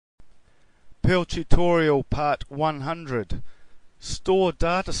Perl tutorial part 100. Store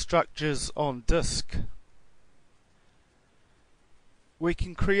data structures on disk. We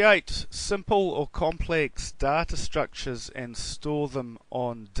can create simple or complex data structures and store them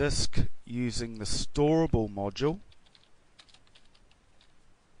on disk using the storable module.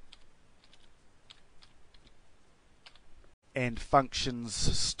 And functions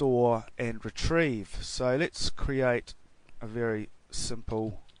store and retrieve. So let's create a very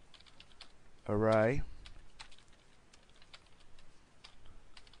simple array.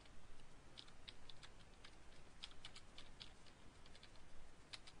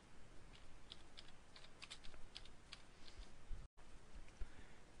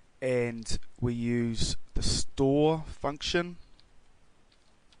 And we use the store function.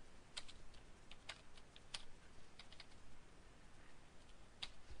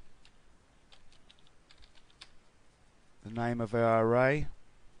 The name of our array.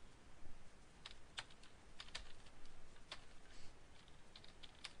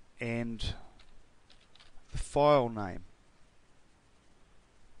 And the file name.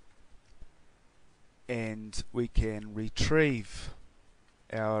 And we can retrieve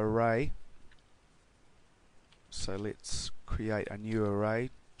our array. So let's create a new array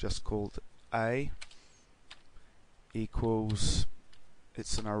just called A equals,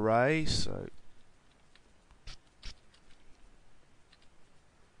 it's an array, so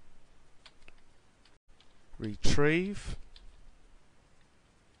retrieve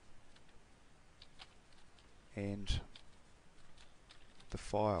and the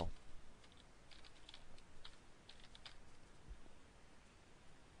file.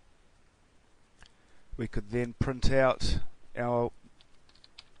 We could then print out our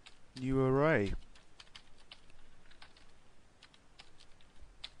new array.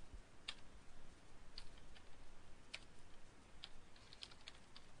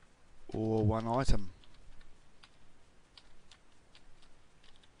 Or one item.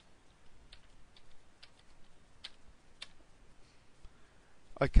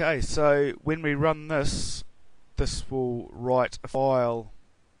 Okay, so when we run this, this will write a file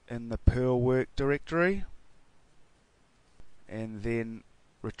in the Perl work directory and then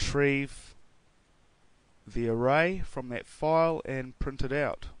retrieve the array from that file and print it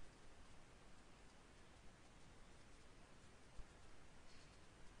out.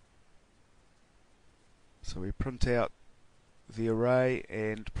 So we print out the array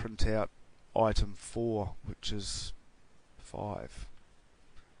and print out item 4, which is 5.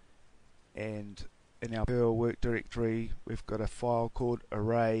 And in our Perl work directory we've got a file called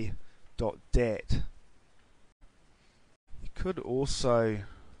array.dat. You could also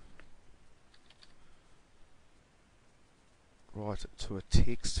write it to a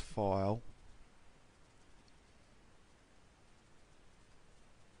text file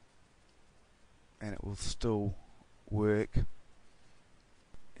and it will still work,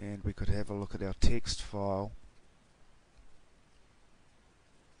 and we could have a look at our text file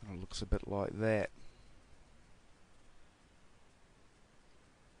and it looks a bit like that.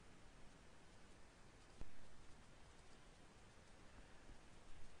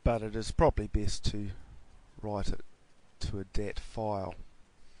 But it is probably best to write it to a DAT file.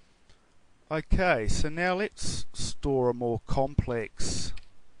 Okay, so now let's store a more complex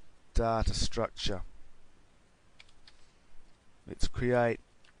data structure. Let's create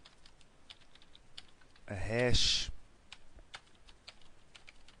a hash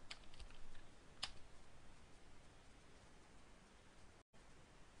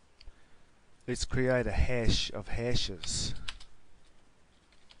of hashes.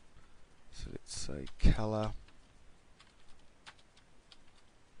 So let's say color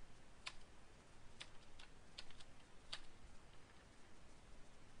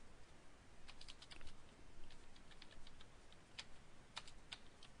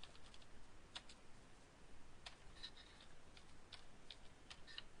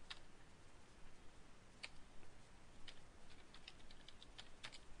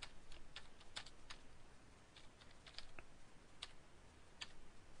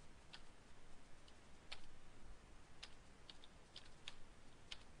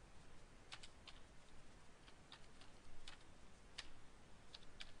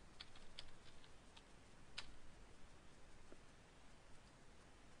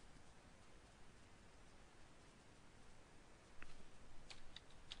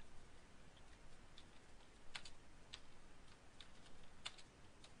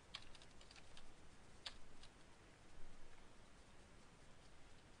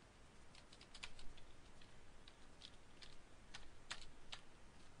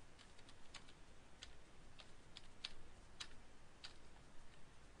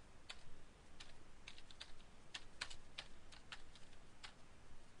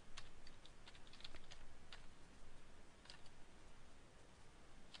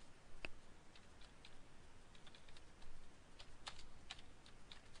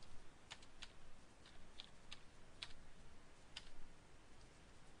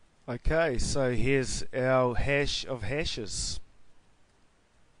Okay, so here's our hash of hashes.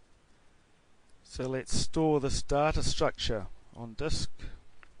 So let's store this data structure on disk.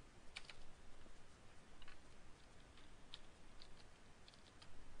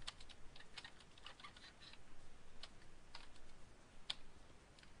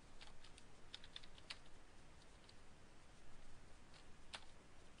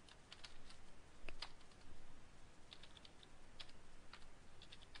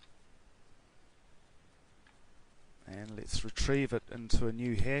 And let's retrieve it into a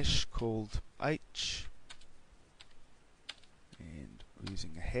new hash called H. And we're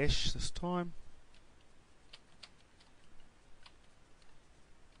using a hash this time.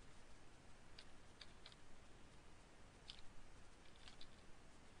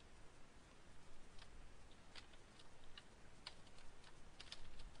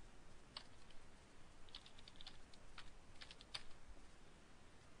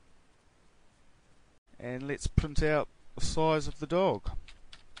 And let's print out the size of the dog.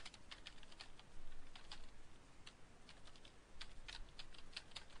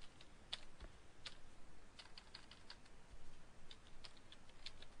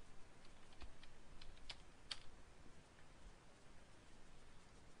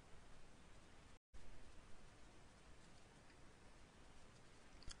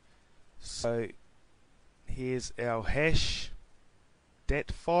 So here's our hash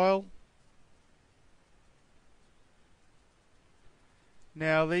dat file.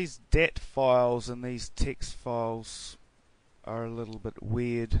 Now these dat files and these text files are a little bit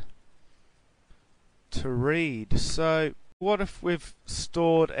weird to read. So what if we've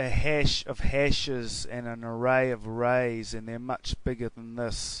stored a hash of hashes and an array of arrays and they're much bigger than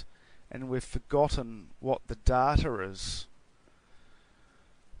this, and we've forgotten what the data is?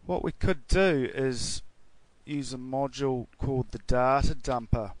 What we could do is use a module called the data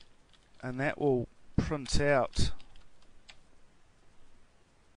dumper, and that will print out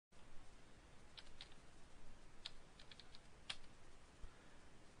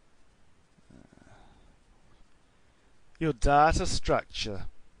your data structure.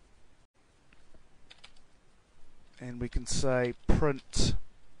 And we can say print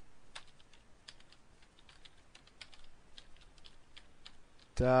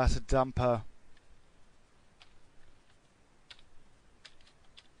data dumper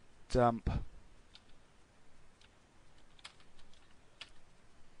dump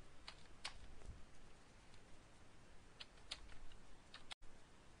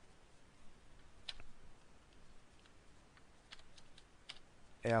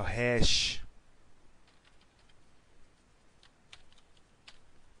our hash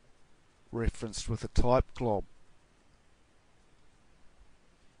referenced with a type glob.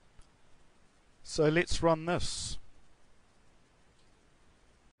 So let's run this.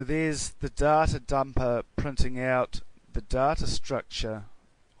 There's the data dumper printing out the data structure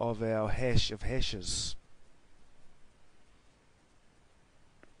of our hash of hashes.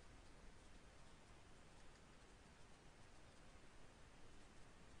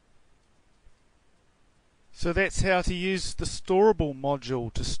 So that's how to use the storable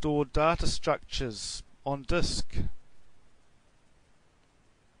module to store data structures on disk.